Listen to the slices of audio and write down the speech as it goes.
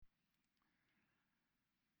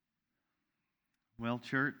Well,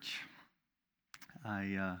 church,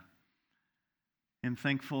 I am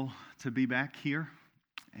thankful to be back here,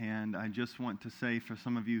 and I just want to say for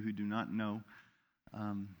some of you who do not know,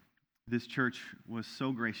 this church was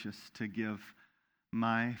so gracious to give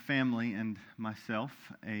my family and myself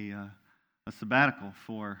a sabbatical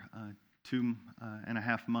for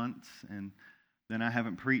 2.5 months, and then I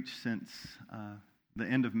haven't preached since the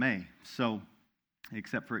end of May, so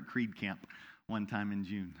except for at Creed Camp one time in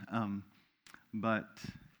June. But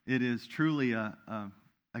it is truly a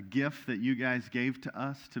gift that you guys gave to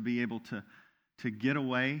us to be able to get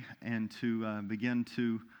away and to begin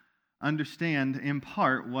to understand in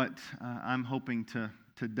part what I'm hoping to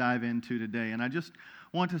dive into today. And I just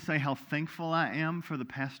want to say how thankful I am for the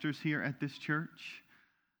pastors here at this church.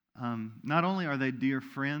 Not only are they dear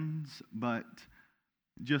friends, but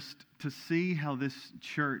just to see how this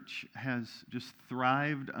church has just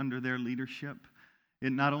thrived under their leadership.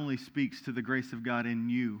 It not only speaks to the grace of God in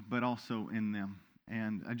you, but also in them.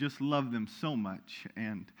 And I just love them so much.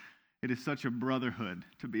 And it is such a brotherhood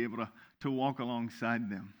to be able to walk alongside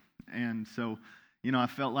them. And so, I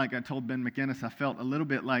felt like I told Ben McInnes, I felt a little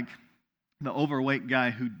bit like the overweight guy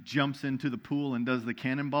who jumps into the pool and does the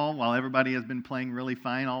cannonball while everybody has been playing really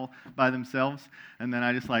fine all by themselves. And then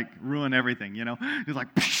I just ruin everything, Just like,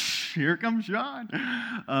 here comes Sean.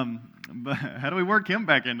 But how do we work him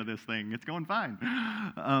back into this thing? It's going fine.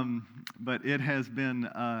 But it has been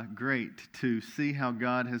great to see how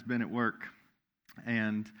God has been at work.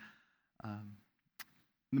 And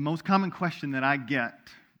the most common question that I get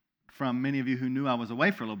from many of you who knew I was away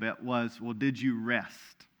for a little bit was, well, did you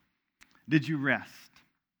rest? Did you rest?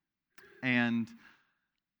 And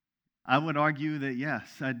I would argue that yes,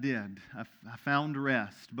 I did. I found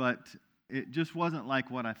rest, but it just wasn't like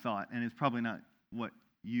what I thought, and it's probably not what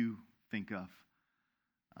you think of.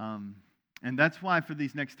 And that's why for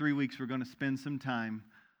these next 3 weeks, we're going to spend some time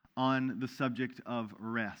on the subject of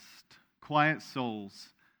rest, quiet souls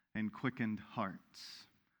and quickened hearts.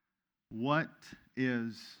 What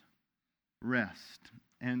is rest?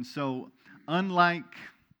 And so, unlike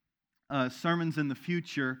sermons in the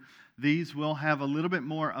future, these will have a little bit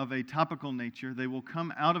more of a topical nature. They will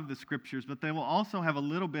come out of the scriptures, but they will also have a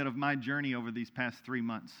little bit of my journey over these past 3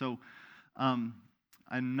 months. So I'm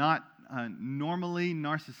not normally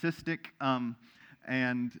narcissistic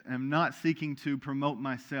and am not seeking to promote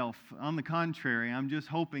myself. On the contrary, I'm just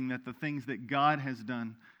hoping that the things that God has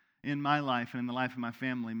done in my life and in the life of my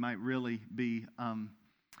family might really be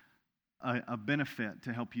a benefit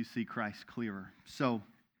to help you see Christ clearer. So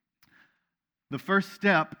the first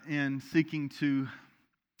step in seeking to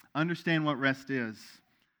understand what rest is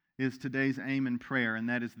today's aim and prayer, and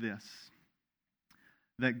that is this: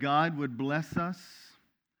 that God would bless us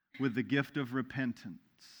with the gift of repentance,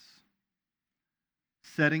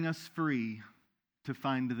 setting us free to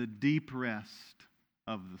find the deep rest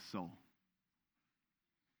of the soul.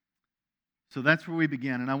 So that's where we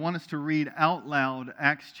begin, and I want us to read out loud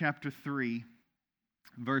Acts chapter 3,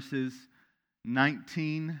 verses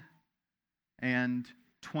 19 and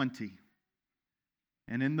 20.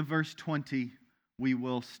 And in the verse 20, we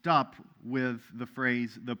will stop with the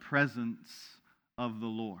phrase, the presence of the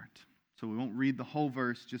Lord. So we won't read the whole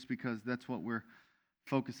verse just because that's what we're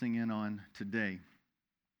focusing in on today.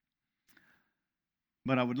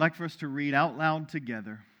 But I would like for us to read out loud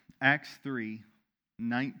together Acts 3,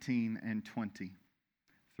 19 and 20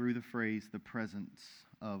 through the phrase, the presence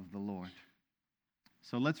of the Lord.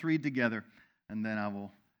 So let's read together, and then I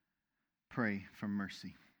will pray for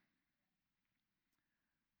mercy.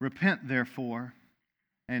 Repent, therefore,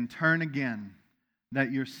 and turn again,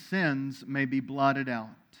 that your sins may be blotted out,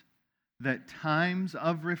 that times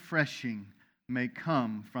of refreshing may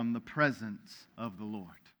come from the presence of the Lord.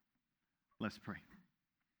 Let's pray.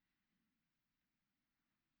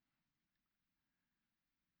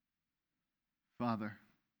 Father,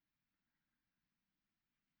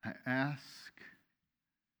 I ask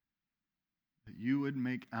that you would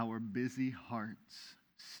make our busy hearts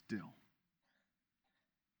still.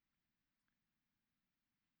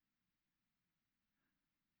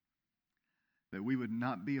 That we would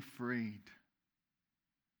not be afraid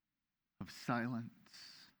of silence.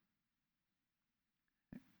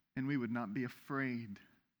 And we would not be afraid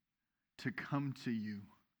to come to you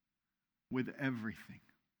with everything.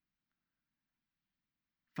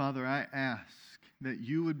 Father, I ask that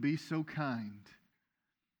you would be so kind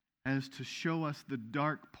as to show us the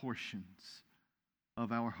dark portions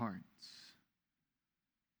of our hearts.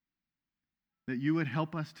 That you would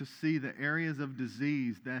help us to see the areas of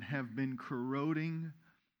disease that have been corroding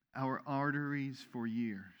our arteries for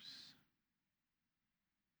years.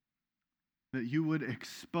 that you would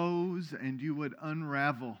expose and you would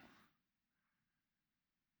unravel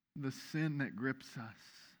the sin that grips us.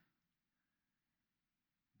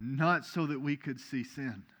 Not so that we could see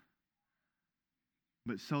sin,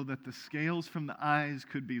 but so that the scales from the eyes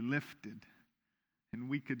could be lifted and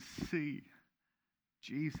we could see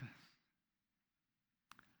Jesus.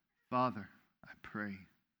 Father, I pray,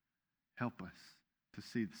 help us to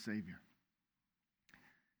see the Savior.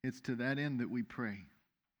 It's to that end that we pray.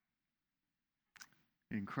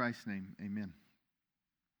 In Christ's name, amen.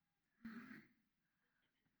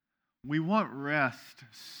 We want rest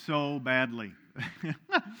so badly.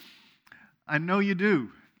 I know you do.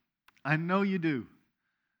 I know you do.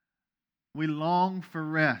 We long for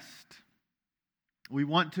rest. We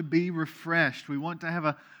want to be refreshed. We want to have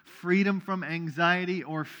a freedom from anxiety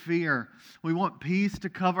or fear. We want peace to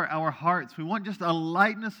cover our hearts. We want just a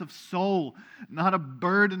lightness of soul, not a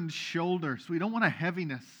burdened shoulder. So we don't want a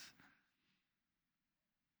heaviness.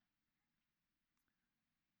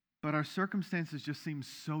 But our circumstances just seem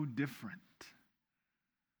so different.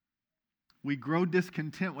 We grow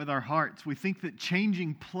discontent with our hearts. We think that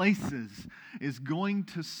changing places is going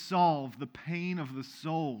to solve the pain of the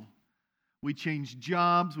soul. We change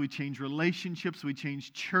jobs, we change relationships, we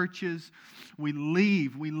change churches. We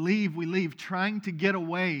leave, trying to get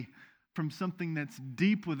away from something that's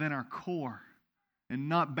deep within our core and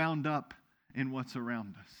not bound up in what's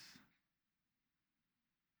around us.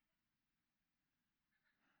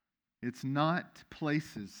 It's not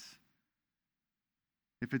places.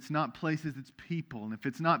 If it's not places, it's people. And if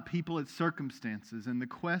it's not people, it's circumstances. And the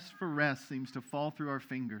quest for rest seems to fall through our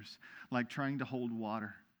fingers like trying to hold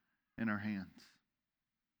water in our hands.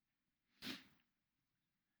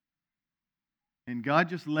 And God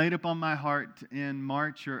just laid upon my heart in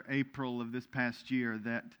March or April of this past year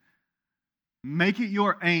that make it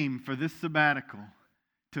your aim for this sabbatical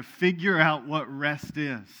to figure out what rest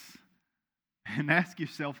is. And ask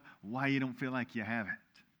yourself why you don't feel like you have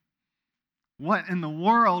it. What in the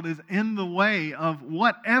world is in the way of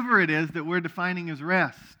whatever it is that we're defining as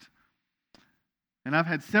rest? And I've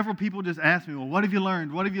had several people just ask me, well, what have you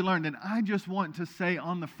learned? What have you learned? And I just want to say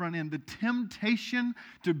on the front end, the temptation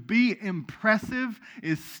to be impressive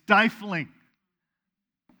is stifling.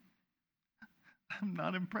 I'm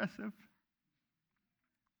not impressive.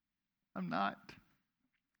 I'm not.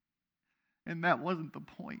 And that wasn't the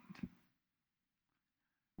point.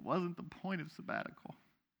 It wasn't the point of sabbatical.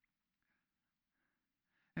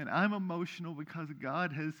 And I'm emotional because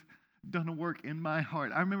God has done a work in my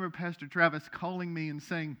heart. I remember Pastor Travis calling me and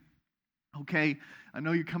saying, okay, I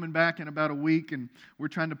know you're coming back in about a week and we're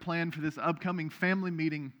trying to plan for this upcoming family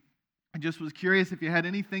meeting. I just was curious if you had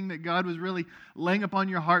anything that God was really laying upon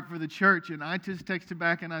your heart for the church. And I just texted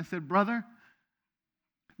back and I said, brother,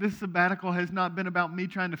 this sabbatical has not been about me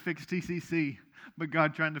trying to fix TCC, but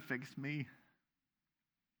God trying to fix me.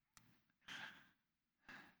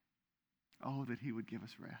 Oh, that He would give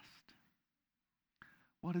us rest.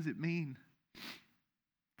 What does it mean?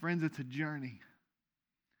 Friends, it's a journey.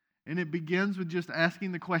 And it begins with just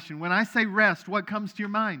asking the question, when I say rest, what comes to your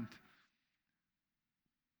mind?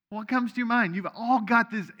 What comes to your mind? You've all got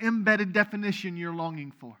this embedded definition you're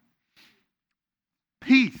longing for.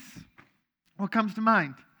 Peace. What comes to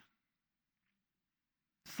mind?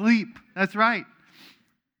 Sleep. That's right.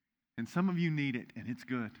 And some of you need it, and it's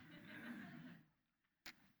good.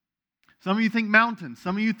 Some of you think mountains.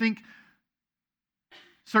 Some of you think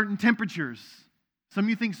certain temperatures. Some of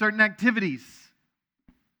you think certain activities.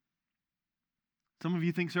 Some of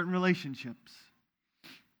you think certain relationships.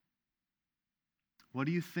 What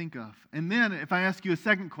do you think of? And then if I ask you a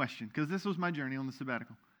second question, because this was my journey on the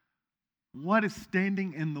sabbatical, what is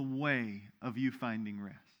standing in the way of you finding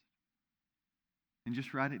rest? And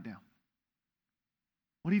just write it down.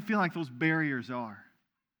 What do you feel like those barriers are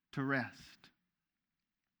to rest?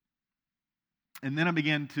 And then I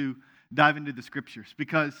began to dive into the Scriptures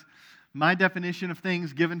because my definition of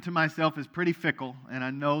things given to myself is pretty fickle, and I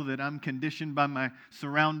know that I'm conditioned by my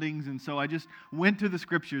surroundings, and so I just went to the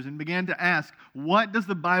Scriptures and began to ask, what does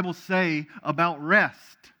the Bible say about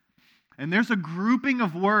rest? And there's a grouping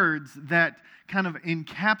of words that kind of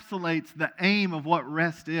encapsulates the aim of what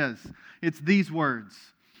rest is. It's these words: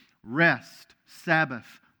 rest,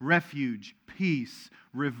 Sabbath, refuge, peace,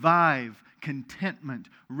 revive, contentment,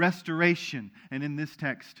 restoration, and in this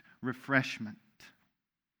text, refreshment.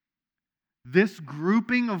 This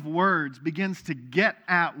grouping of words begins to get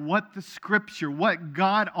at what the Scripture, what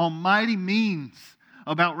God Almighty means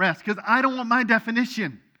about rest. Because I don't want my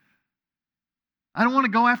definition. I don't want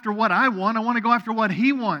to go after what I want. I want to go after what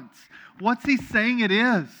He wants. What's He saying it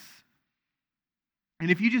is? And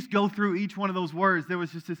if you just go through each one of those words, there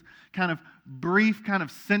was just this kind of brief kind of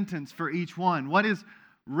sentence for each one. What is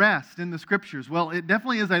rest in the Scriptures? Well, it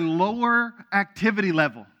definitely is a lower activity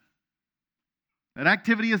level. That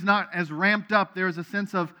activity is not as ramped up. There is a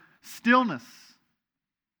sense of stillness.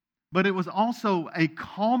 But it was also a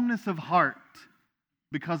calmness of heart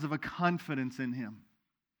because of a confidence in Him.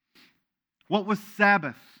 What was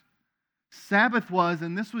Sabbath? Sabbath was,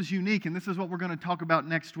 and this was unique, and this is what we're going to talk about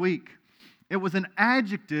next week. It was an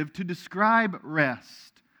adjective to describe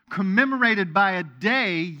rest, commemorated by a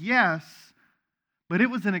day, yes, but it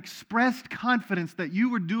was an expressed confidence that you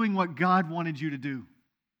were doing what God wanted you to do.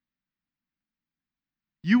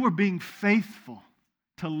 You were being faithful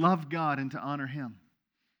to love God and to honor Him.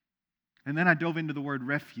 And then I dove into the word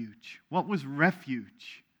refuge. What was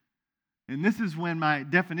refuge? And this is when my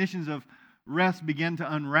definitions of rest began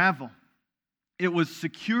to unravel. It was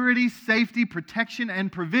security, safety, protection,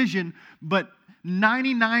 and provision, but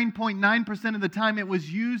 99.9% of the time it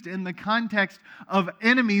was used in the context of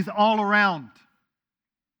enemies all around.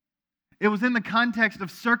 It was in the context of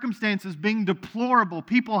circumstances being deplorable,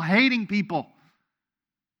 people hating people.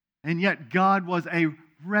 And yet God was a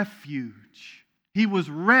refuge. He was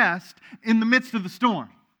rest in the midst of the storm.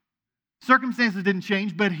 Circumstances didn't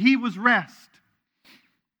change, but He was rest.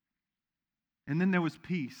 And then there was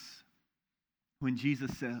peace. When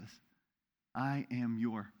Jesus says, I am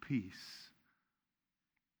your peace.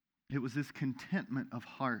 It was this contentment of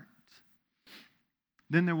heart.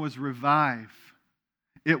 Then there was revive.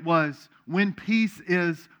 It was when peace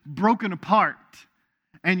is broken apart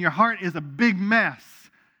and your heart is a big mess,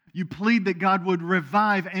 you plead that God would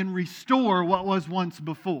revive and restore what was once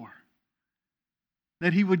before.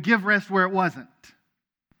 That He would give rest where it wasn't.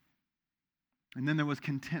 And then there was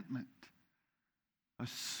contentment. A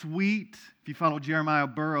sweet, if you follow Jeremiah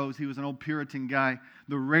Burroughs, he was an old Puritan guy,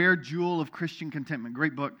 The Rare Jewel of Christian Contentment.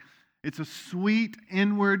 Great book. It's a sweet,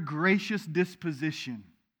 inward, gracious disposition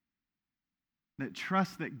that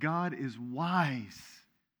trusts that God is wise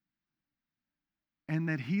and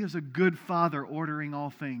that He is a good Father ordering all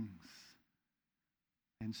things.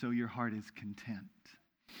 And so your heart is content.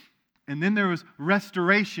 And then there was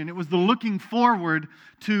restoration. It was the looking forward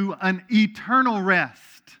to an eternal rest.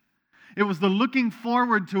 It was the looking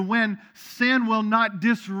forward to when sin will not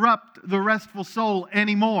disrupt the restful soul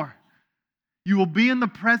anymore. You will be in the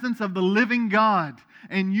presence of the living God,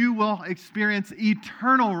 and you will experience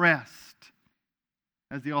eternal rest,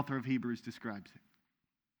 as the author of Hebrews describes it.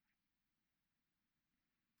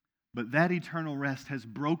 But that eternal rest has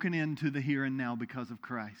broken into the here and now because of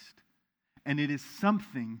Christ. And it is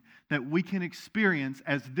something that we can experience,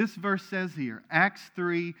 as this verse says here, Acts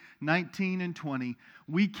 3, 19 and 20,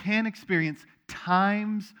 we can experience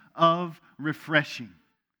times of refreshing.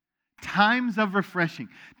 Times of refreshing.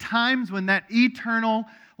 Times when that eternal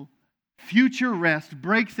future rest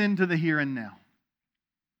breaks into the here and now.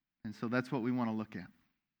 And so that's what we want to look at.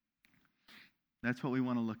 That's what we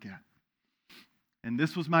want to look at. And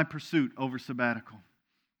this was my pursuit over sabbatical.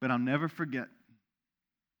 But I'll never forget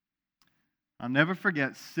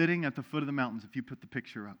sitting at the foot of the mountains, if you put the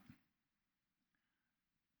picture up.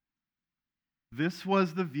 This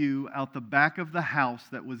was the view out the back of the house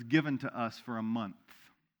that was given to us for a month.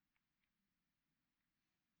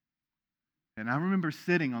 And I remember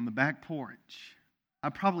sitting on the back porch. I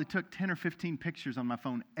probably took 10 or 15 pictures on my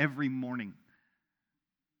phone every morning.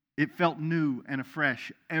 It felt new and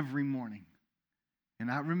afresh every morning.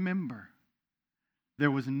 And I remember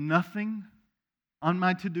there was nothing on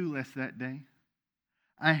my to-do list that day.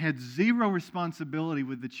 I had zero responsibility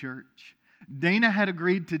with the church. Dana had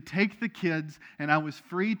agreed to take the kids, and I was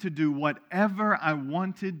free to do whatever I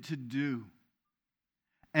wanted to do.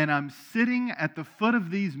 And I'm sitting at the foot of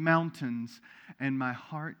these mountains, and my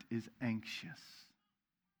heart is anxious.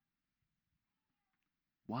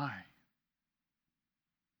 Why?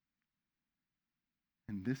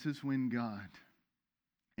 And this is when God,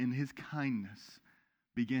 in His kindness,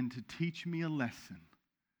 began to teach me a lesson.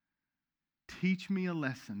 Teach me a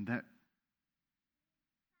lesson that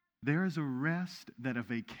there is a rest that a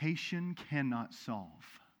vacation cannot solve.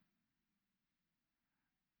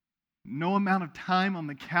 No amount of time on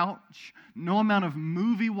the couch, no amount of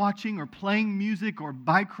movie watching or playing music or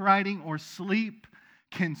bike riding or sleep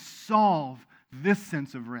can solve this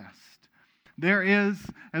sense of rest. There is,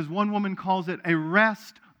 as one woman calls it, a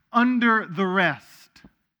rest under the rest.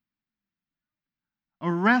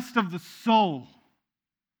 A rest of the soul.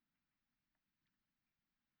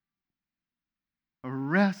 A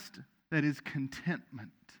rest that is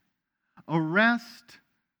contentment. A rest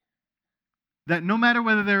that no matter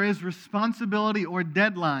whether there is responsibility or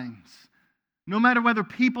deadlines, No matter whether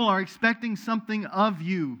people are expecting something of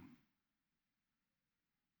you.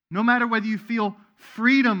 No matter whether you feel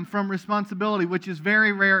freedom from responsibility, which is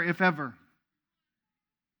very rare if ever.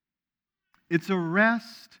 It's a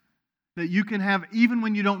rest that you can have even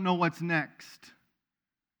when you don't know what's next.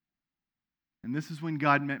 And this is when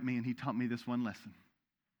God met me and He taught me this one lesson.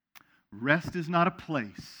 Rest is not a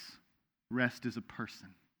place. Rest is a person.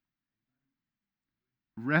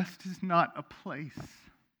 Rest is not a place.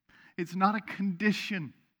 It's not a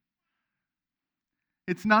condition.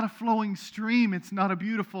 It's not a flowing stream. It's not a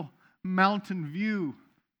beautiful mountain view.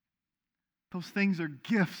 Those things are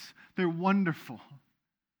gifts. They're wonderful.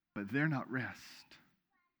 But they're not rest.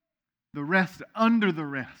 The rest under the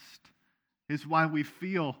rest is why we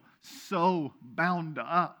feel so bound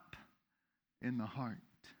up in the heart.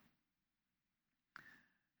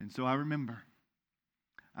 And so I remember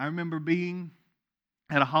being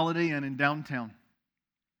at a Holiday Inn in downtown.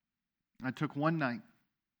 I took one night.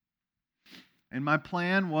 And my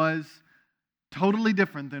plan was totally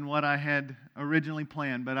different than what I had originally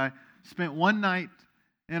planned. But I spent one night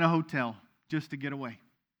in a hotel just to get away.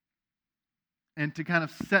 And to kind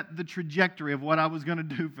of set the trajectory of what I was going to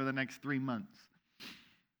do for the next 3 months.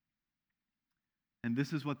 And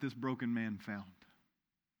this is what this broken man found.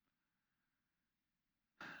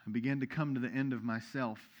 I began to come to the end of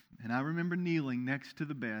myself. And I remember kneeling next to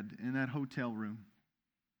the bed in that hotel room.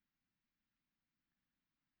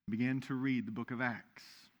 I began to read the book of Acts.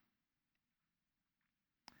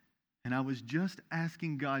 And I was just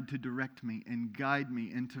asking God to direct me and guide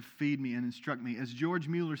me and to feed me and instruct me. As George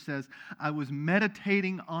Mueller says, I was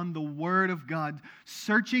meditating on the Word of God,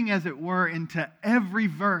 searching as it were into every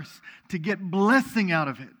verse to get blessing out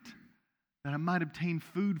of it, that I might obtain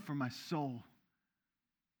food for my soul,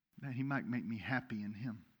 that He might make me happy in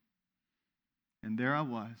Him. And there I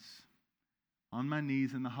was, on my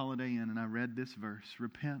knees in the Holiday Inn, and I read this verse,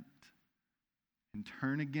 repent and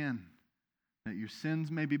turn again, that your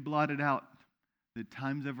sins may be blotted out, that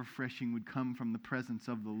times of refreshing would come from the presence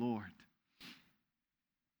of the Lord.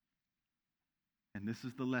 And this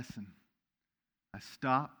is the lesson. I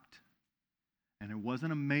stopped, and it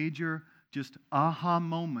wasn't a major, just aha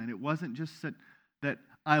moment. It wasn't just that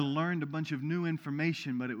I learned a bunch of new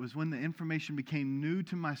information, but it was when the information became new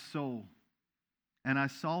to my soul, and I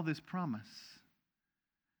saw this promise.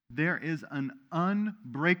 There is an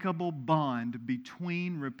unbreakable bond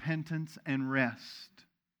between repentance and rest.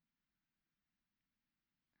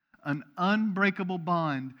 An unbreakable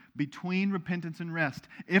bond between repentance and rest.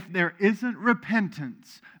 If there isn't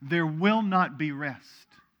repentance, there will not be rest.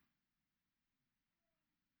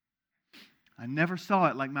 I never saw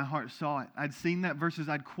it like my heart saw it. I'd seen that verses,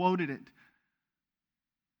 I'd quoted it.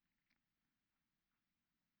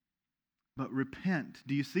 But repent.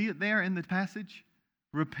 Do you see it there in the passage?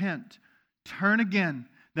 Repent, turn again,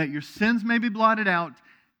 that your sins may be blotted out,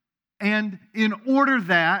 and in order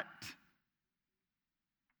that,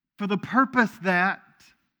 for the purpose that,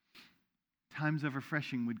 times of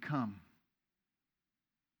refreshing would come.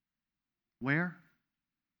 Where?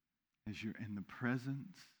 As you're in the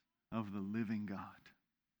presence of the living God.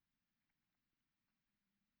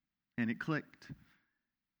 And it clicked.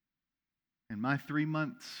 And my 3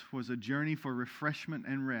 months was a journey for refreshment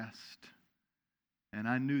and rest. And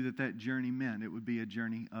I knew that journey meant it would be a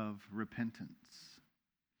journey of repentance.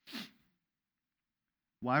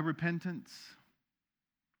 Why repentance?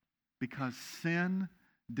 Because sin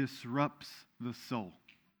disrupts the soul.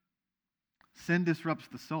 Sin disrupts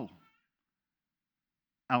the soul.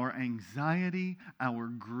 Our anxiety, our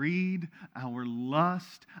greed, our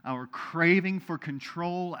lust, our craving for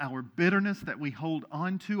control, our bitterness that we hold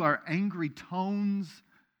on to, our angry tones,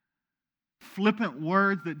 flippant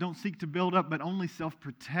words that don't seek to build up but only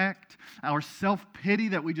self-protect, our self-pity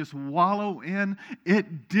that we just wallow in,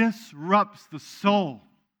 it disrupts the soul.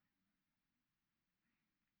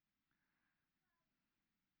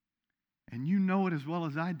 And you know it as well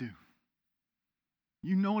as I do.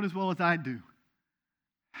 You know it as well as I do.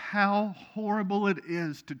 How horrible it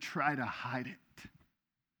is to try to hide it.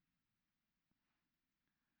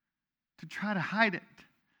 To try to hide it.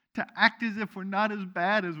 To act as if we're not as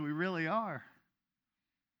bad as we really are.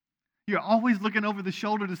 You're always looking over the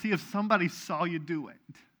shoulder to see if somebody saw you do it.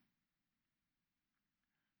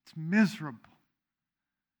 It's miserable.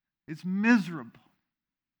 It's miserable.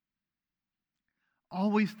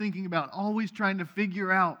 Always thinking about, always trying to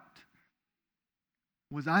figure out,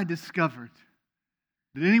 was I discovered?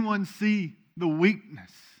 Did anyone see the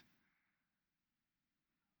weakness?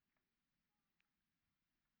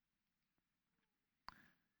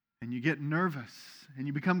 And you get nervous, and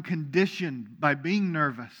you become conditioned by being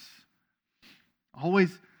nervous.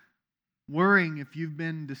 Always worrying if you've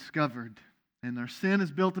been discovered, and our sin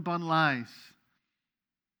is built upon lies.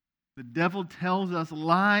 The devil tells us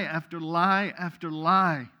lie after lie after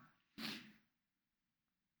lie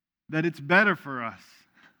that it's better for us.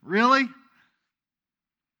 Really?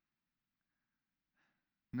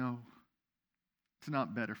 No, it's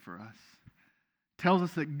not better for us. It tells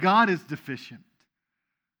us that God is deficient.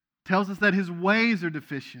 It tells us that His ways are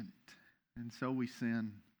deficient. And so we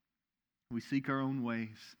sin. We seek our own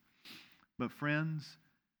ways. But friends,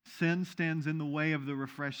 sin stands in the way of the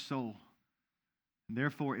refreshed soul. And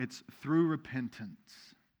therefore, it's through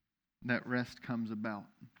repentance that rest comes about.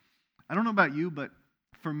 I don't know about you, but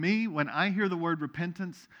for me, when I hear the word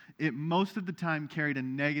repentance, it most of the time carried a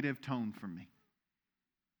negative tone for me.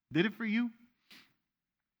 Did it for you?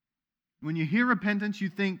 When you hear repentance, you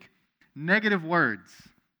think negative words.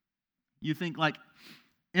 You think like,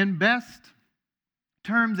 in best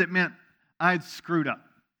terms, it meant I'd screwed up.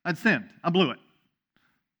 I'd sinned. I blew it.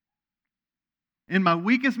 In my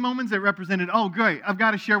weakest moments, it represented, oh, great, I've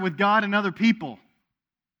got to share with God and other people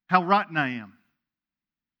how rotten I am.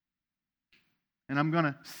 And I'm going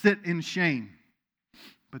to sit in shame.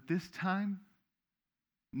 But this time,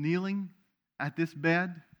 kneeling at this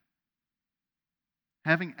bed,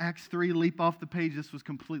 having Acts 3 leap off the page, this was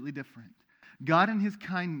completely different. God in His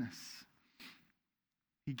kindness,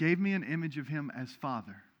 He gave me an image of Him as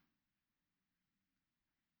Father.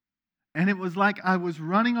 And it was like I was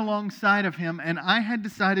running alongside of Him and I had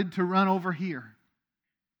decided to run over here.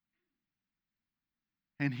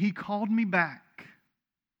 And He called me back.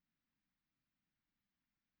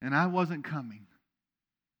 And I wasn't coming.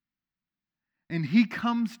 And He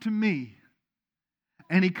comes to me.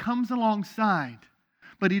 And He comes alongside.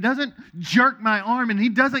 But He doesn't jerk my arm and He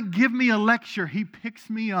doesn't give me a lecture. He picks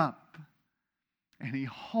me up. And He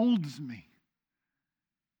holds me.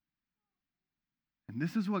 And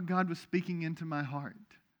this is what God was speaking into my heart.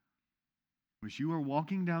 Was you are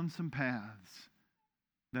walking down some paths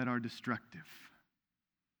that are destructive.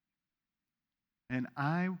 And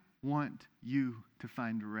I want you to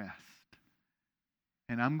find rest.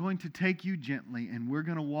 And I'm going to take you gently and we're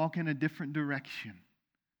going to walk in a different direction.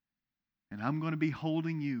 And I'm going to be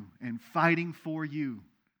holding you and fighting for you,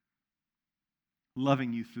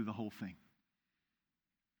 loving you through the whole thing.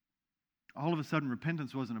 All of a sudden,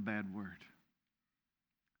 repentance wasn't a bad word.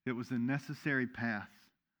 It was a necessary path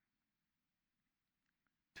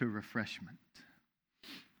to refreshment.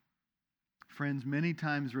 Friends, many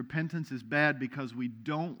times repentance is bad because we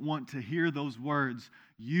don't want to hear those words,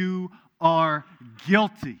 you are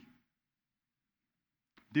guilty.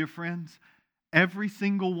 Dear friends, every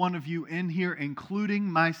single one of you in here, including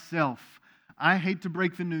myself, I hate to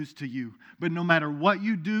break the news to you, but no matter what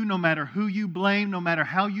you do, no matter who you blame, no matter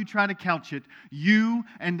how you try to couch it, you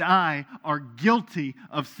and I are guilty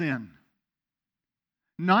of sin.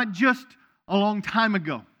 Not just a long time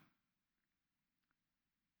ago.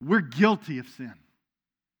 We're guilty of sin.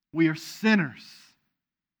 We are sinners.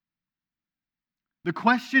 The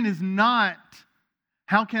question is not,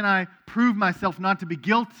 how can I prove myself not to be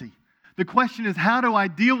guilty? The question is, how do I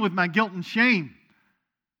deal with my guilt and shame?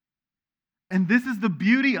 And this is the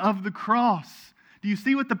beauty of the cross. Do you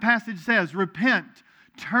see what the passage says? Repent,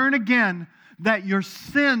 turn again, that your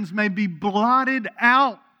sins may be blotted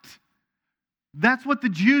out. That's what the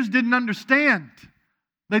Jews didn't understand.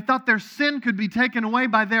 They thought their sin could be taken away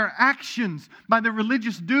by their actions, by their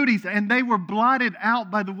religious duties, and they were blotted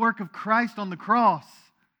out by the work of Christ on the cross.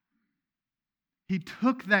 He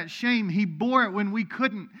took that shame, He bore it when we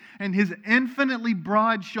couldn't, and His infinitely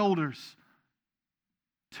broad shoulders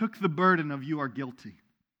took the burden of you are guilty,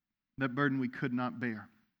 that burden we could not bear.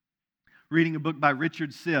 Reading a book by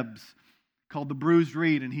Richard Sibbes called The Bruised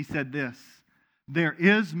Reed, and he said this, there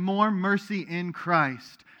is more mercy in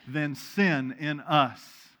Christ than sin in us.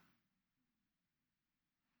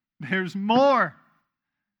 There's more.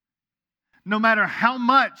 No matter how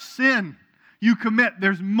much sin you commit,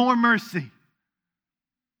 there's more mercy.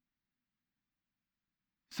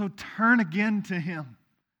 So turn again to Him.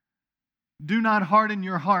 Do not harden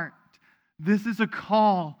your heart. This is a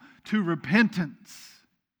call to repentance.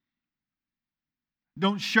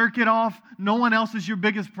 Don't shirk it off. No one else is your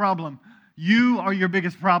biggest problem. You are your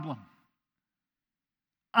biggest problem.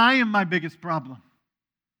 I am my biggest problem.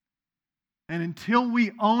 And until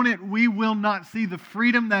we own it, we will not see the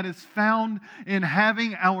freedom that is found in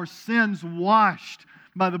having our sins washed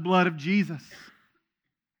by the blood of Jesus.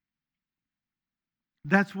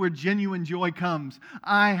 That's where genuine joy comes.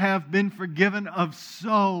 I have been forgiven of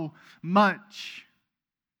so much.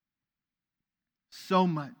 So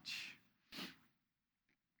much.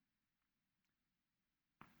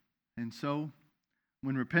 And so,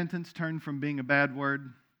 when repentance turned from being a bad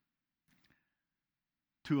word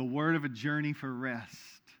to a word of a journey for rest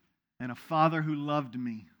and a Father who loved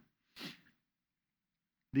me,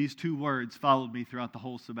 these two words followed me throughout the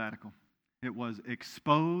whole sabbatical. It was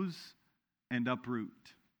expose and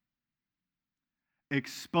uproot.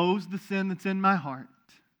 Expose the sin that's in my heart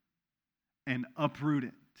and uproot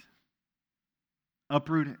it.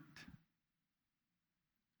 Uproot it.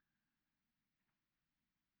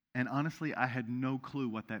 And honestly, I had no clue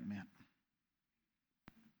what that meant.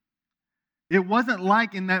 It wasn't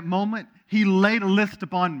like in that moment He laid a list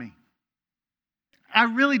upon me. I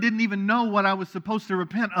really didn't even know what I was supposed to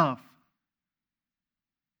repent of.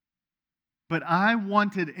 But I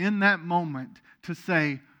wanted in that moment to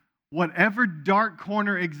say, whatever dark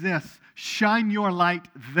corner exists, shine your light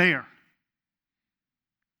there.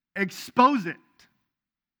 Expose it.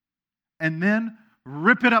 And then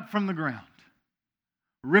rip it up from the ground.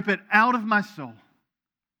 Rip it out of my soul,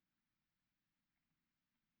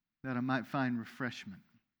 that I might find refreshment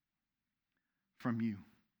from you.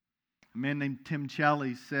 A man named Tim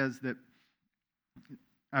Challies says that,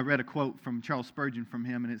 I read a quote from Charles Spurgeon from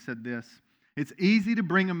him, and it said this: "It's easy to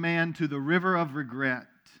bring a man to the river of regret,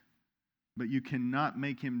 but you cannot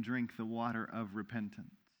make him drink the water of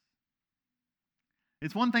repentance."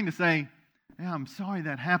 It's one thing to say, yeah, I'm sorry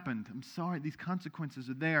that happened. I'm sorry these consequences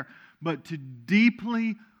are there. But to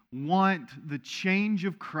deeply want the change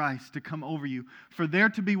of Christ to come over you, for there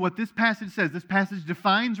to be what this passage says, this passage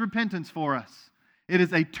defines repentance for us. It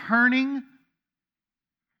is a turning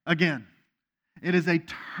again. It is a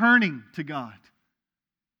turning to God.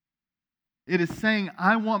 It is saying,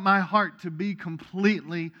 I want my heart to be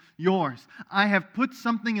completely yours. I have put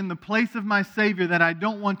something in the place of my Savior that I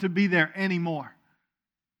don't want to be there anymore.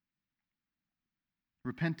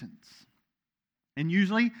 Repentance. And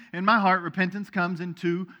usually, in my heart, repentance comes in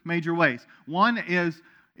two major ways. One is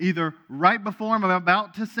either right before I'm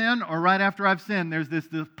about to sin or right after I've sinned. There's this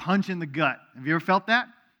punch in the gut. Have you ever felt that?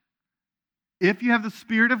 If you have the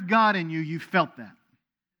Spirit of God in you, you've felt that.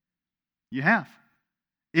 You have.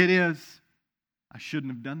 It is, I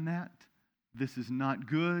shouldn't have done that. This is not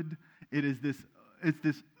good. It's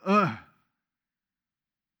this, ugh.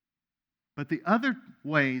 But the other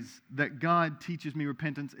ways that God teaches me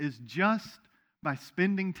repentance is just by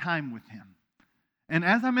spending time with Him. And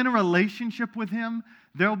as I'm in a relationship with Him,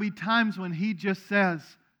 there will be times when He just says,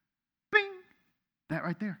 bing, that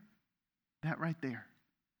right there, that right there.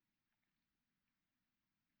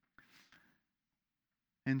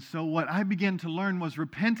 And so what I began to learn was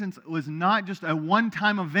repentance was not just a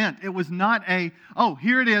one-time event. It was not oh,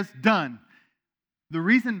 here it is, done. The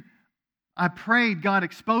reason I prayed, God,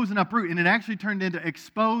 expose and uproot, and it actually turned into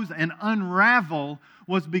expose and unravel,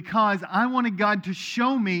 was because I wanted God to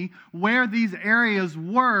show me where these areas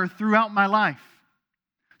were throughout my life.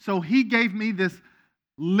 So He gave me this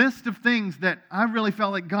list of things that I really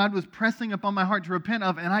felt like God was pressing upon my heart to repent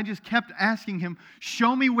of, and I just kept asking Him,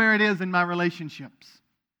 show me where it is in my relationships.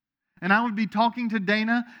 And I would be talking to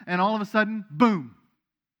Dana, and all of a sudden, boom,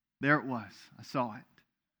 there it was. I saw it.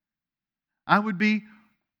 I would be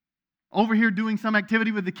over here doing some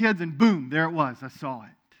activity with the kids, and boom, there it was. I saw it.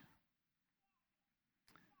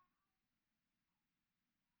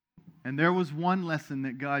 And there was one lesson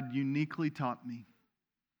that God uniquely taught me.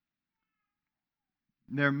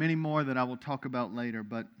 There are many more that I will talk about later,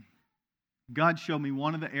 but God showed me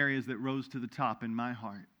one of the areas that rose to the top in my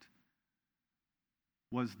heart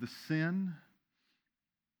was the sin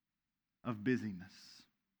of busyness.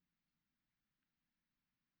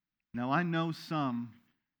 Now, I know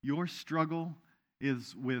your struggle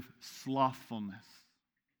is with slothfulness.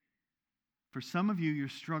 For some of you, your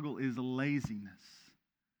struggle is laziness.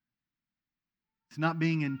 It's not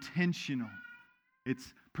being intentional.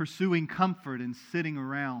 It's pursuing comfort and sitting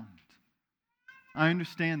around. I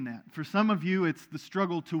understand that. For some of you, it's the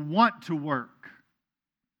struggle to want to work.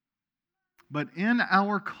 But in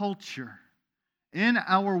our culture, in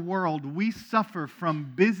our world, we suffer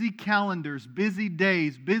from busy calendars, busy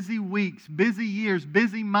days, busy weeks, busy years,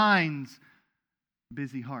 busy minds,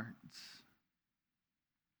 busy hearts.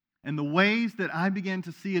 And the ways that I began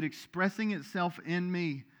to see it expressing itself in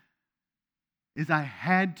me is I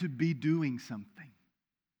had to be doing something.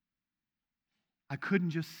 I couldn't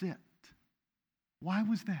just sit. Why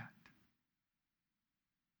was that?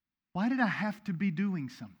 Why did I have to be doing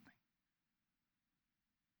something?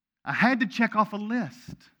 I had to check off a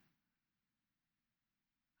list.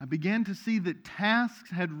 I began to see that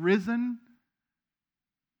tasks had risen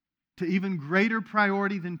to even greater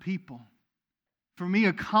priority than people. For me,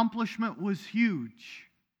 accomplishment was huge.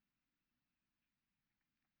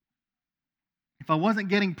 If I wasn't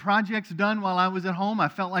getting projects done while I was at home, I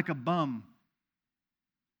felt like a bum.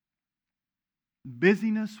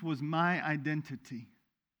 Busyness was my identity.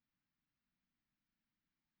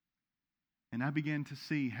 And I began to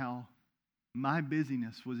see how my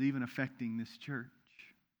busyness was even affecting this church.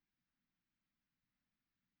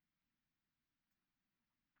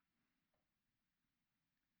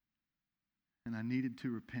 And I needed to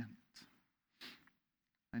repent.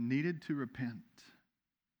 I needed to repent.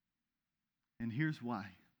 And here's why.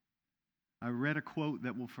 I read a quote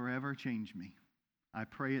that will forever change me. I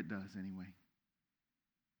pray it does anyway.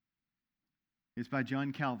 It's by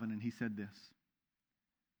John Calvin, and he said this: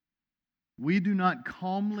 "We do not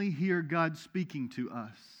calmly hear God speaking to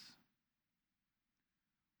us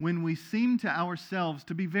when we seem to ourselves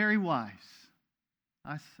to be very wise."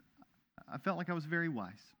 I felt like I was very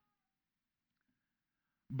wise.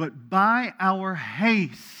 "But by our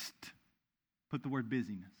haste," put the word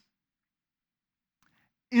busyness,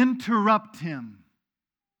 "interrupt Him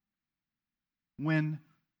when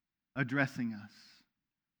addressing us.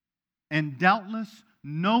 And doubtless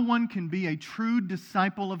no one can be a true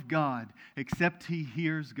disciple of God except he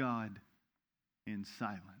hears God in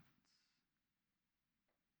silence."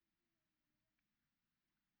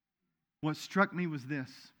 What struck me was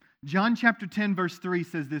this. John chapter 10 verse 3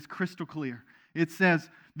 says this crystal clear. It says,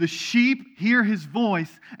 "The sheep hear His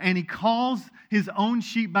voice, and He calls His own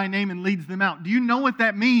sheep by name and leads them out." Do you know what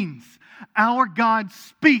that means? Our God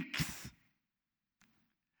speaks.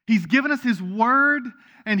 He's given us His word,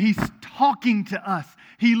 and He's talking to us.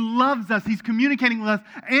 He loves us. He's communicating with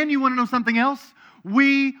us. And you want to know something else?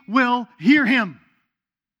 We will hear Him.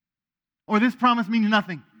 Or this promise means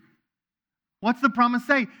nothing. What's the promise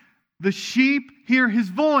say? The sheep hear His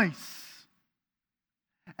voice.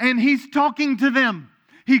 And He's talking to them.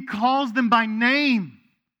 He calls them by name.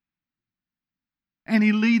 And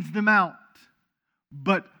He leads them out.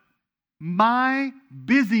 But my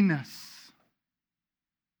busyness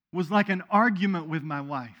was like an argument with my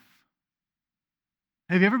wife.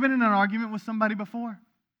 Have you ever been in an argument with somebody before?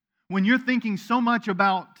 When you're thinking so much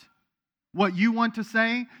about what you want to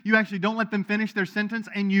say, you actually don't let them finish their sentence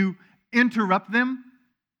and you interrupt them.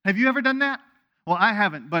 Have you ever done that? Well, I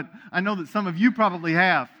haven't, but I know that some of you probably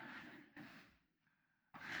have.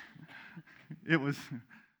 It was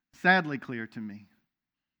sadly clear to me.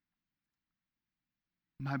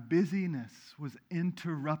 My busyness was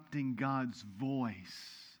interrupting God's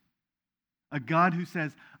voice. A God who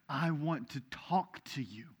says, "I want to talk to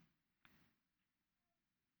you."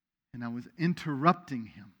 And I was interrupting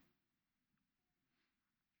Him.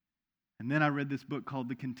 And then I read this book called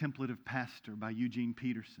The Contemplative Pastor by Eugene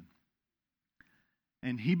Peterson.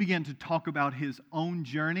 And he began to talk about his own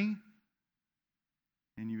journey.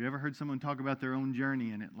 And you've ever heard someone talk about their own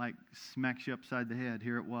journey and it like smacks you upside the head?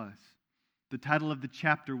 Here it was. The title of the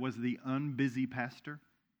chapter was The Unbusy Pastor.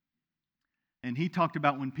 And he talked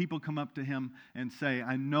about when people come up to him and say,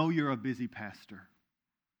 "I know you're a busy pastor."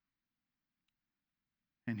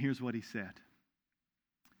 And here's what he said.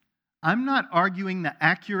 "I'm not arguing the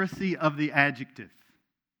accuracy of the adjective.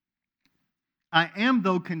 I am,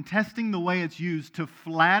 though, contesting the way it's used to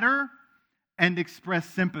flatter and express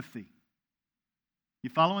sympathy." You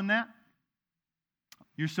following that?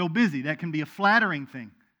 You're so busy. That can be a flattering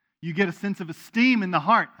thing. You get a sense of esteem in the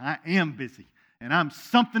heart. I am busy, and I'm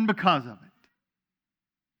something because of it.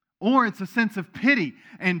 Or it's a sense of pity,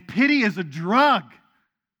 and pity is a drug.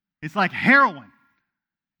 It's like heroin.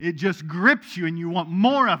 It just grips you, and you want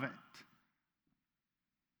more of it.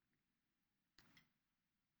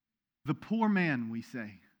 The poor man, we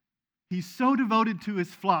say, he's so devoted to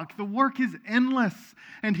his flock. The work is endless,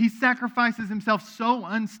 and he sacrifices himself so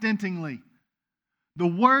unstintingly. The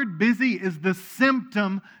word busy is the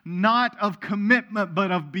symptom not of commitment,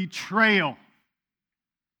 but of betrayal.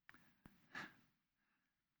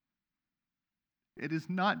 It is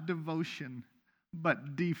not devotion,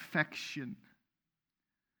 but defection.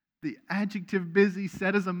 The adjective busy,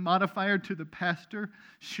 set as a modifier to the pastor,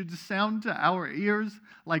 should sound to our ears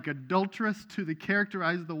like adulteress to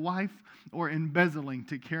characterize the wife, or embezzling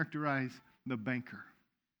to characterize the banker.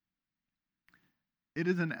 It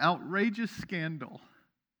is an outrageous scandal,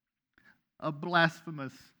 a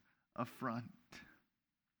blasphemous affront.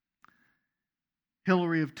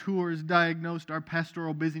 Hilary of Tours diagnosed our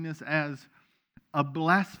pastoral busyness as a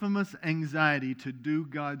blasphemous anxiety to do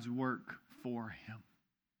God's work for Him.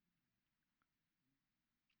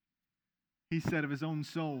 He said of his own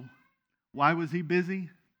soul, why was he busy?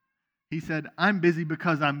 He said, "I'm busy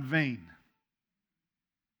because I'm vain."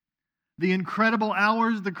 The incredible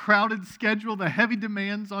hours, the crowded schedule, the heavy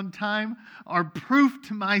demands on time are proof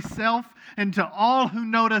to myself and to all who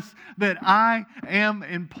notice that I am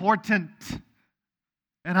important.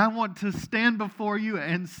 And I want to stand before you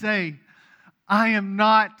and say, I am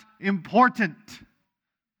not important.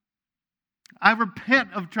 I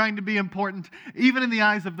repent of trying to be important, even in the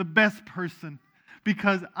eyes of the best person,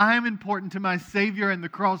 because I am important to my Savior and the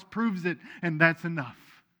cross proves it, and that's enough.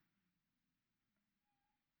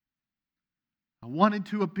 I wanted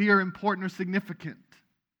to appear important or significant.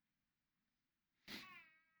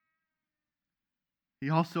 He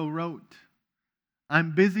also wrote,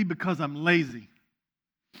 I'm busy because I'm lazy.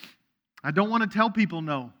 I don't want to tell people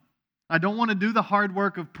no. I don't want to do the hard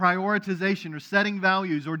work of prioritization or setting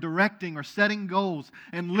values or directing or setting goals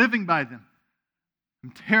and living by them. I'm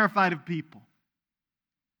terrified of people.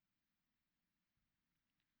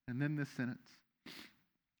 And then this sentence.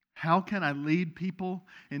 How can I lead people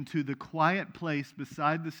into the quiet place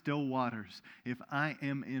beside the still waters if I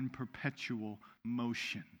am in perpetual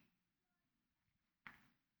motion?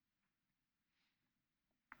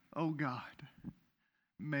 Oh God,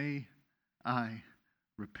 may I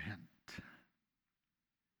repent.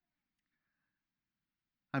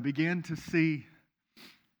 I began to see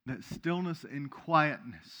that stillness and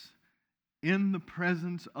quietness in the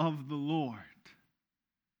presence of the Lord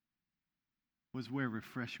was where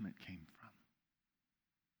refreshment came from.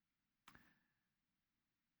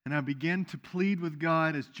 And I began to plead with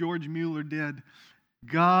God, as George Mueller did,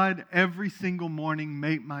 God, every single morning,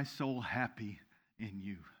 make my soul happy in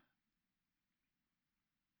you.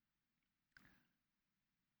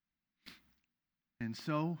 And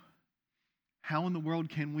so, how in the world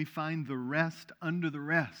can we find the rest under the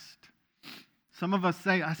rest? Some of us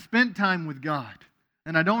say, I spent time with God,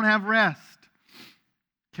 and I don't have rest.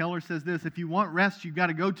 Keller says this, if you want rest, you've got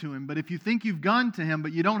to go to Him. But if you think you've gone to Him,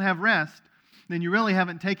 but you don't have rest, then you really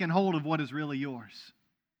haven't taken hold of what is really yours.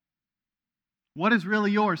 What is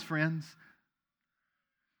really yours, friends?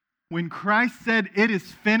 When Christ said, it is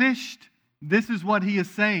finished, this is what He is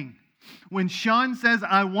saying. When Sean says,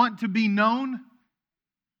 I want to be known,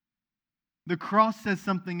 the cross says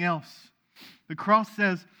something else. The cross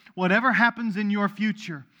says, whatever happens in your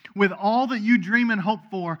future, with all that you dream and hope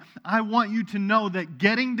for, I want you to know that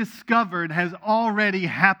getting discovered has already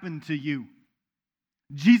happened to you.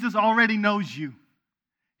 Jesus already knows you.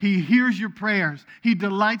 He hears your prayers. He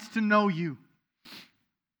delights to know you.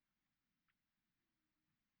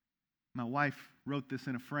 My wife wrote this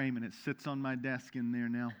in a frame, and it sits on my desk in there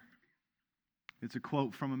now. It's a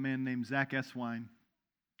quote from a man named Zach Eswine,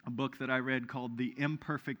 a book that I read called The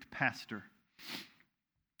Imperfect Pastor.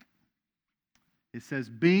 It says,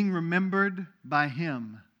 being remembered by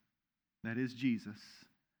Him, that is Jesus,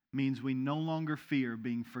 means we no longer fear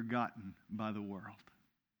being forgotten by the world.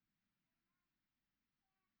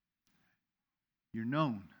 You're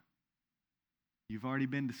known. You've already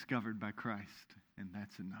been discovered by Christ, and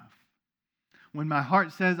that's enough. When my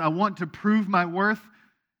heart says, I want to prove my worth,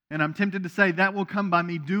 and I'm tempted to say that will come by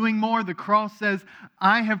me doing more, the cross says,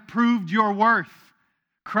 I have proved your worth.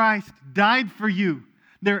 Christ died for you.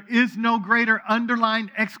 There is no greater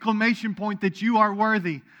underlined exclamation point that you are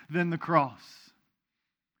worthy than the cross.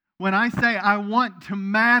 When I say I want to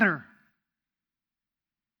matter,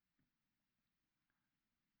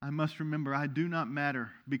 I must remember I do not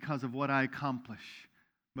matter because of what I accomplish,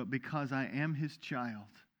 but because I am His child.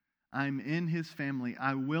 I'm in His family.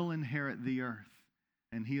 I will inherit the earth,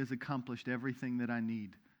 and He has accomplished everything that I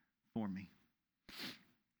need for me.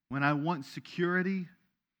 When I want security,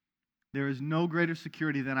 there is no greater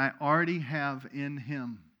security than I already have in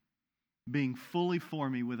Him, being fully for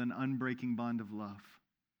me with an unbreaking bond of love.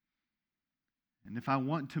 And if I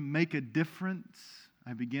want to make a difference,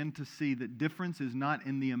 I begin to see that difference is not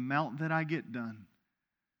in the amount that I get done.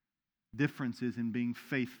 Difference is in being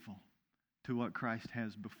faithful to what Christ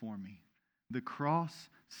has before me. The cross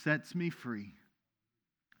sets me free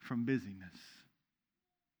from busyness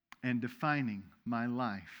and defining my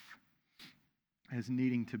life as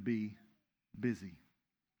needing to be busy.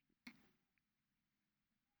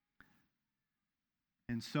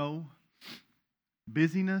 And so,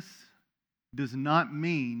 busyness does not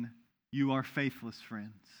mean you are faithless,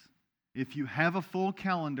 friends. If you have a full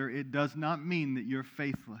calendar, it does not mean that you're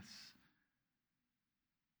faithless.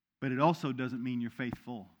 But it also doesn't mean you're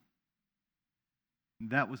faithful.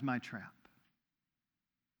 That was my trap.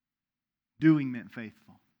 Doing meant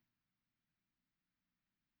faithful.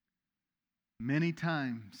 Many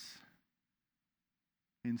times,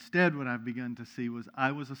 instead, what I've begun to see was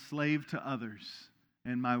I was a slave to others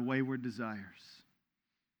and my wayward desires.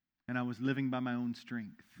 And I was living by my own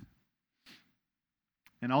strength.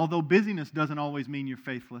 And although busyness doesn't always mean you're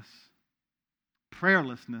faithless,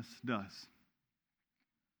 prayerlessness does.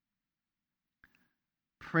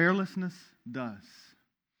 Prayerlessness does.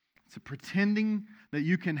 It's a pretending that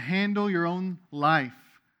you can handle your own life.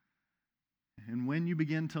 And when you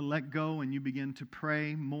begin to let go and you begin to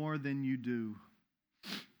pray more than you do,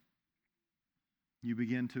 you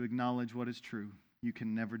begin to acknowledge what is true. You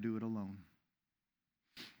can never do it alone.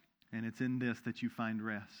 And it's in this that you find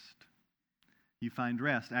rest. You find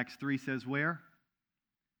rest. Acts 3 says where?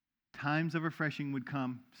 Times of refreshing would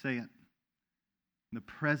come, say it, in the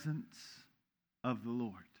presence of the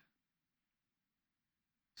Lord.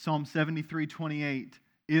 Psalm 73:28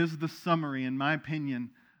 is the summary, in my opinion,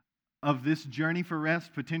 of this journey for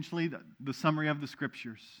rest, potentially the summary of the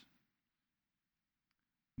Scriptures.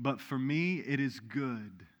 But for me, it is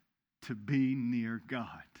good to be near God.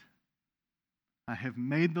 I have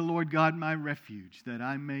made the Lord God my refuge, that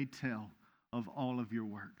I may tell of all of your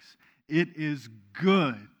works. It is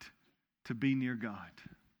good to be near God.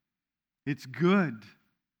 It's good.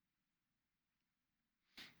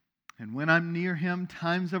 And when I'm near Him,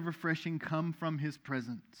 times of refreshing come from His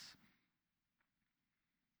presence.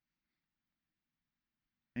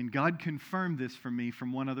 And God confirmed this for me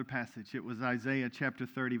from one other passage. It was Isaiah chapter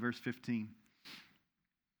 30, verse 15.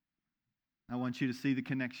 I want you to see the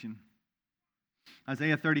connection.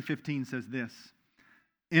 Isaiah 30:15 says this,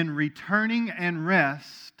 "In returning and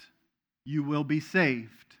rest, you will be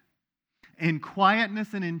saved. In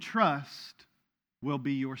quietness and in trust will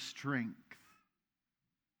be your strength.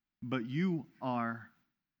 But you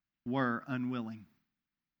were unwilling."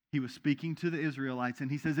 He was speaking to the Israelites,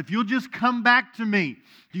 and he says, if you'll just come back to me.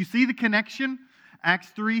 Do you see the connection? Acts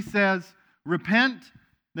 3 says, repent,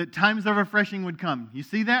 that times of refreshing would come. You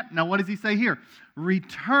see that? Now what does he say here?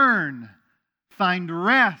 Return, find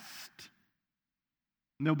rest,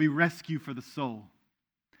 and there'll be rescue for the soul.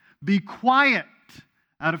 Be quiet.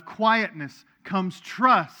 Out of quietness comes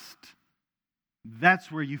trust.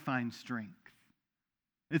 That's where you find strength.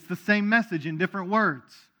 It's the same message in different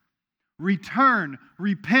words. Return,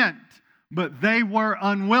 repent, but they were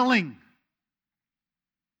unwilling.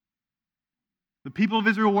 The people of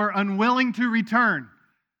Israel were unwilling to return.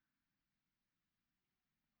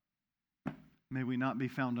 May we not be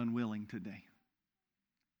found unwilling today.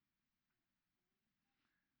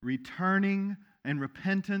 Returning and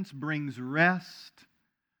repentance brings rest.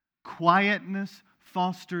 Quietness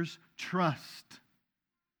fosters trust.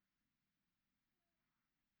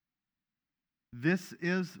 This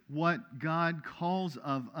is what God calls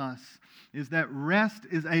of us, is that rest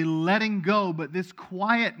is a letting go, but this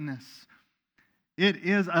quietness, it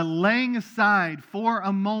is a laying aside for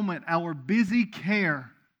a moment our busy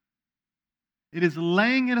care. It is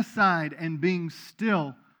laying it aside and being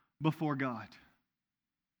still before God.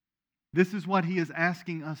 This is what He is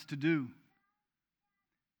asking us to do.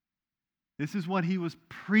 This is what He was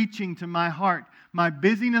preaching to my heart. My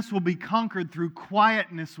busyness will be conquered through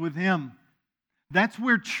quietness with Him. That's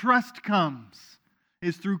where trust comes,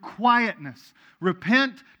 is through quietness.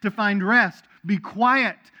 Repent to find rest. Be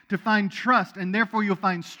quiet to find trust, and therefore you'll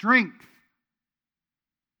find strength.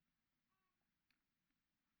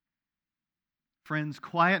 Friends,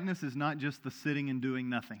 quietness is not just the sitting and doing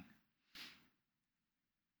nothing.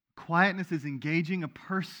 Quietness is engaging a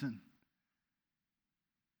person.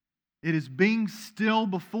 It is being still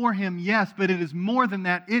before Him, yes, but it is more than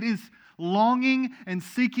that. It is longing and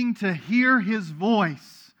seeking to hear His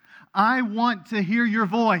voice. I want to hear your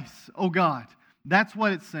voice, oh God. That's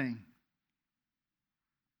what it's saying.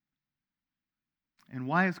 And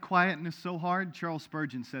why is quietness so hard? Charles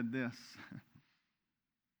Spurgeon said this.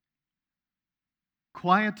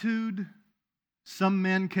 Quietude some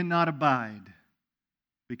men cannot abide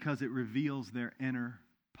because it reveals their inner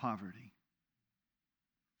poverty.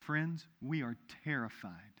 Friends, we are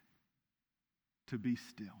terrified to be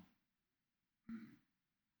still.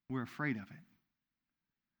 We're afraid of it.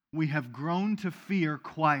 We have grown to fear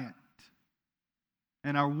quiet,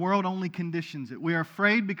 and our world only conditions it. We are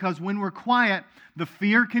afraid because when we're quiet, the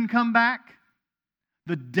fear can come back,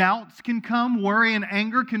 the doubts can come, worry and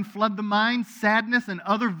anger can flood the mind, sadness and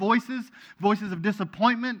other voices of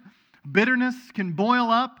disappointment, bitterness can boil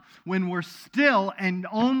up. When we're still and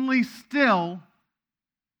only still,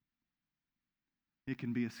 it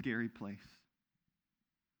can be a scary place.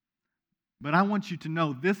 But I want you to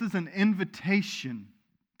know this is an invitation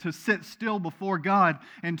to sit still before God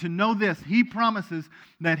and to know this. He promises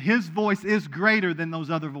that His voice is greater than those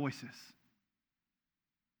other voices.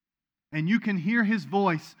 And you can hear His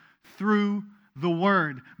voice through the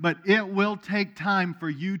Word, but it will take time for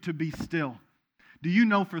you to be still. Do you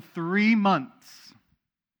know for 3 months,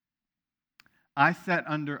 I sat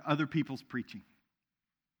under other people's preaching.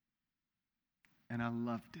 And I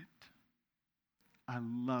loved it. I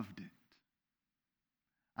loved it.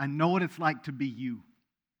 I know what it's like to be you.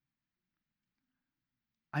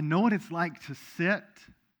 I know what it's like to sit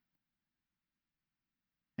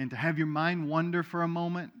and to have your mind wander for a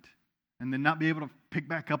moment and then not be able to pick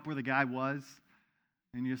back up where the guy was.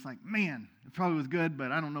 And you're just like, man, it probably was good,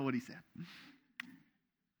 but I don't know what he said.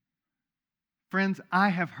 Friends, I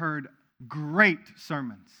have heard great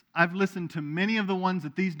sermons. I've listened to many of the ones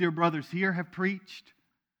that these dear brothers here have preached.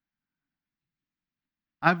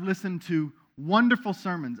 I've listened to wonderful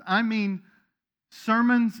sermons. I mean,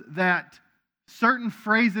 sermons that certain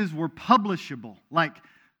phrases were publishable. Like,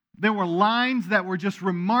 there were lines that were just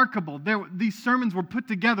remarkable. These sermons were put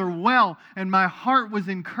together well, and my heart was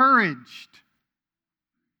encouraged.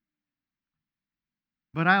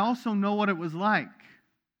 But I also know what it was like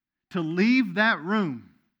to leave that room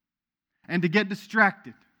and to get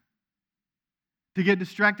distracted. To get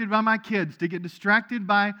distracted by my kids, to get distracted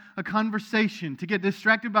by a conversation, to get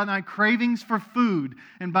distracted by my cravings for food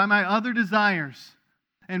and by my other desires.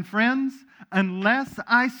 And friends, unless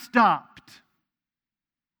I stopped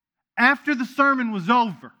after the sermon was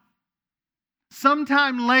over,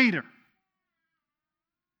 sometime later,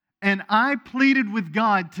 and I pleaded with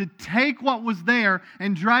God to take what was there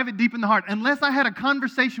and drive it deep in the heart, unless I had a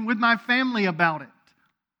conversation with my family about it,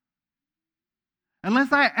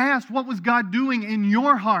 unless I asked, what was God doing in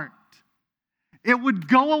your heart, it would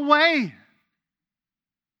go away.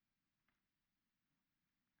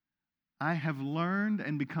 I have learned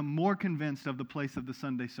and become more convinced of the place of the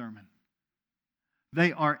Sunday sermon.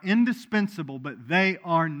 They are indispensable, but they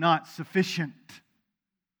are not sufficient.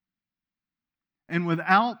 And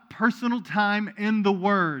without personal time in the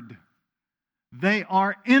Word, they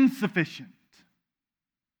are insufficient.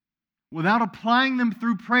 Without applying them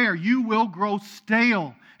through prayer, you will grow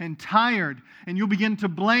stale and tired, and you'll begin to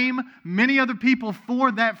blame many other people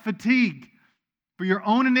for that fatigue, for your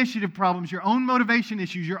own initiative problems, your own motivation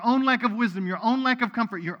issues, your own lack of wisdom, your own lack of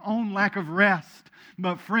comfort, your own lack of rest.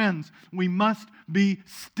 But friends, we must be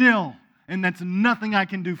still, and that's nothing I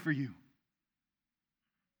can do for you.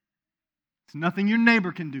 It's nothing your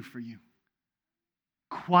neighbor can do for you.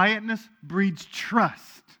 Quietness breeds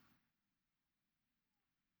trust.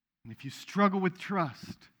 And if you struggle with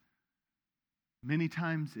trust, many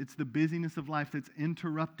times it's the busyness of life that's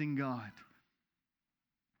interrupting God.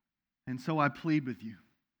 And so I plead with you,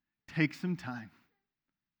 take some time.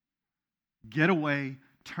 Get away,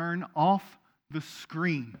 turn off the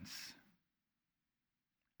screens.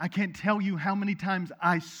 I can't tell you how many times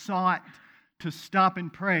I sought to stop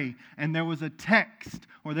and pray, and there was a text,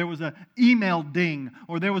 or there was an email ding,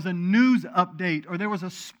 or there was a news update, or there was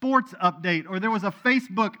a sports update, or there was a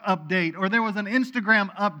Facebook update, or there was an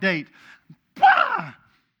Instagram update. Bah!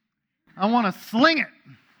 I want to sling it.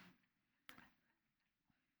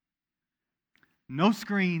 No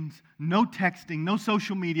screens, no texting, no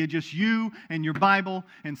social media, just you and your Bible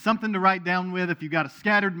and something to write down with if you've got a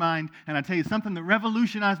scattered mind. And I tell you, something that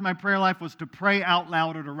revolutionized my prayer life was to pray out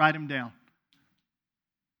loud or to write them down.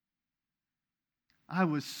 I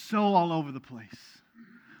was so all over the place.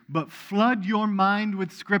 But flood your mind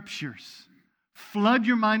with scriptures. Flood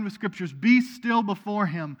your mind with scriptures. Be still before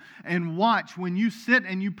Him and watch when you sit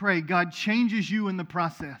and you pray, God changes you in the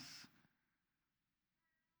process.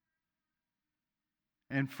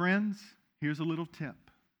 And friends, here's a little tip.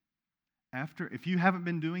 If you haven't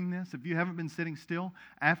been doing this, if you haven't been sitting still,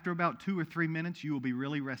 after about 2 or 3 minutes, you will be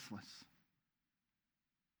really restless.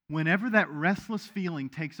 Whenever that restless feeling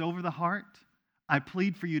takes over the heart, I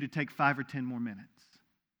plead for you to take 5 or 10 more minutes.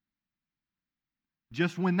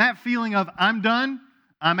 Just when that feeling of, I'm done,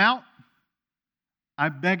 I'm out, I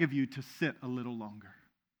beg of you to sit a little longer.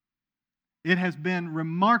 It has been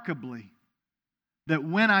remarkably that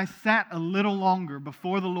when I sat a little longer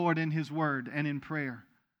before the Lord in His Word and in prayer,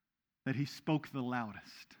 that He spoke the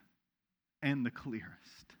loudest and the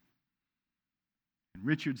clearest. And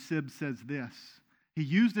Richard Sibbes says this. He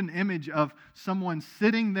used an image of someone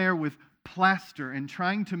sitting there with plaster and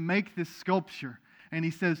trying to make this sculpture. And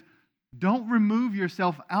he says, don't remove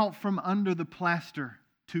yourself out from under the plaster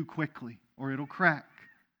too quickly or it'll crack.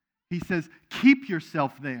 He says, keep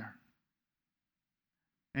yourself there.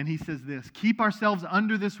 And he says this, keep ourselves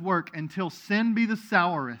under this work until sin be the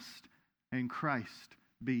sourest and Christ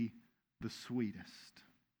be the sweetest.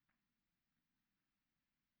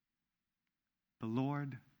 The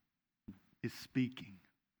Lord is speaking,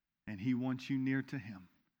 and He wants you near to Him.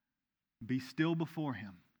 Be still before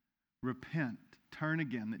Him. Repent, turn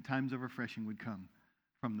again, that times of refreshing would come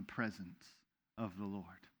from the presence of the Lord.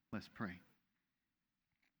 Let's pray.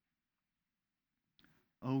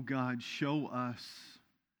 Oh God, show us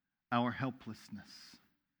our helplessness.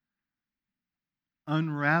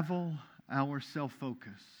 Unravel our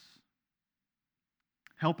self-focus.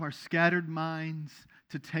 Help our scattered minds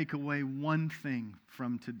to take away one thing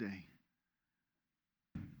from today.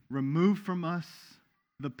 Remove from us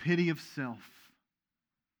the pity of self.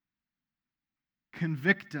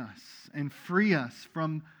 Convict us and free us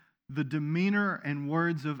from the demeanor and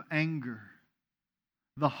words of anger,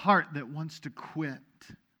 the heart that wants to quit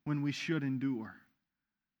when we should endure,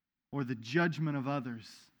 or the judgment of others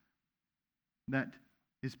that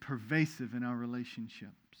is pervasive in our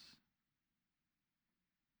relationships.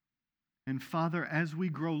 And Father, as we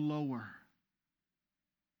grow lower,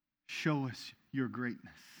 show us your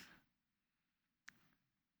greatness.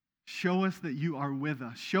 Show us that you are with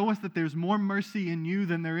us. Show us that there's more mercy in you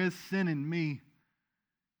than there is sin in me.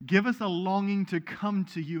 Give us a longing to come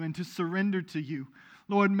to you and to surrender to you.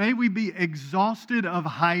 Lord, may we be exhausted of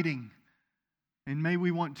hiding, and may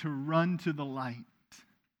we want to run to the light.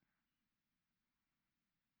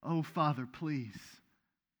 Oh, Father, please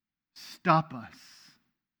stop us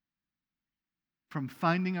from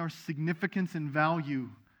finding our significance and value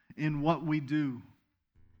in what we do.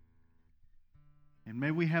 And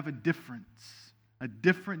may we have a different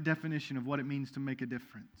definition of what it means to make a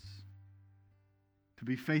difference. To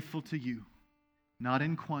be faithful to you, not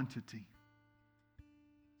in quantity.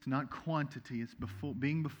 It's not quantity, it's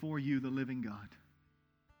being before you, the living God.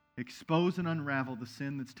 Expose and unravel the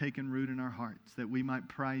sin that's taken root in our hearts, that we might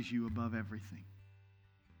prize you above everything.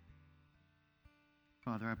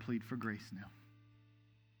 Father, I plead for grace now.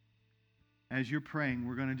 As you're praying,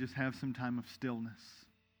 we're going to just have some time of stillness.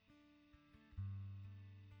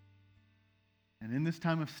 And in this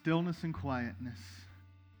time of stillness and quietness,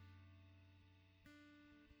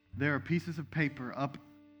 there are pieces of paper up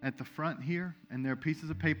at the front here, and there are pieces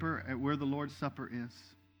of paper at where the Lord's Supper is.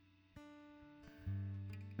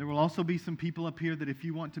 There will also be some people up here that if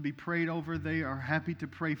you want to be prayed over, they are happy to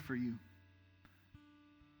pray for you.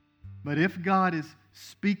 But if God is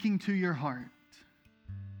speaking to your heart,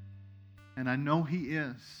 and I know He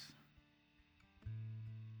is,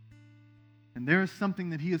 and there is something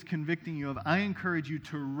that He is convicting you of, I encourage you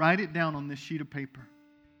to write it down on this sheet of paper.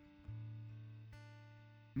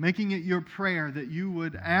 Making it your prayer that you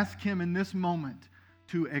would ask Him in this moment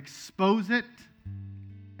to expose it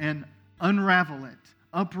and unravel it,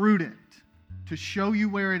 uproot it, to show you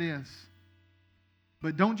where it is.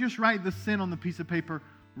 But don't just write the sin on the piece of paper.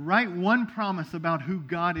 Write one promise about who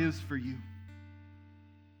God is for you.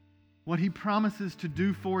 What He promises to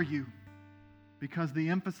do for you. Because the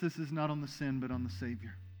emphasis is not on the sin, but on the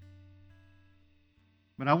Savior.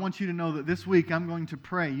 But I want you to know that this week I'm going to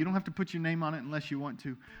pray. You don't have to put your name on it unless you want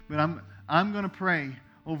to. But I'm going to pray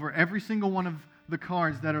over every single one of the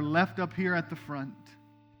cards that are left up here at the front.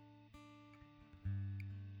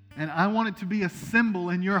 And I want it to be a symbol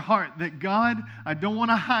in your heart that, God, I don't want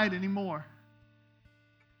to hide anymore.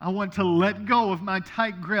 I want to let go of my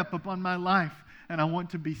tight grip upon my life. And I want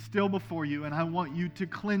to be still before you. And I want you to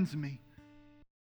cleanse me.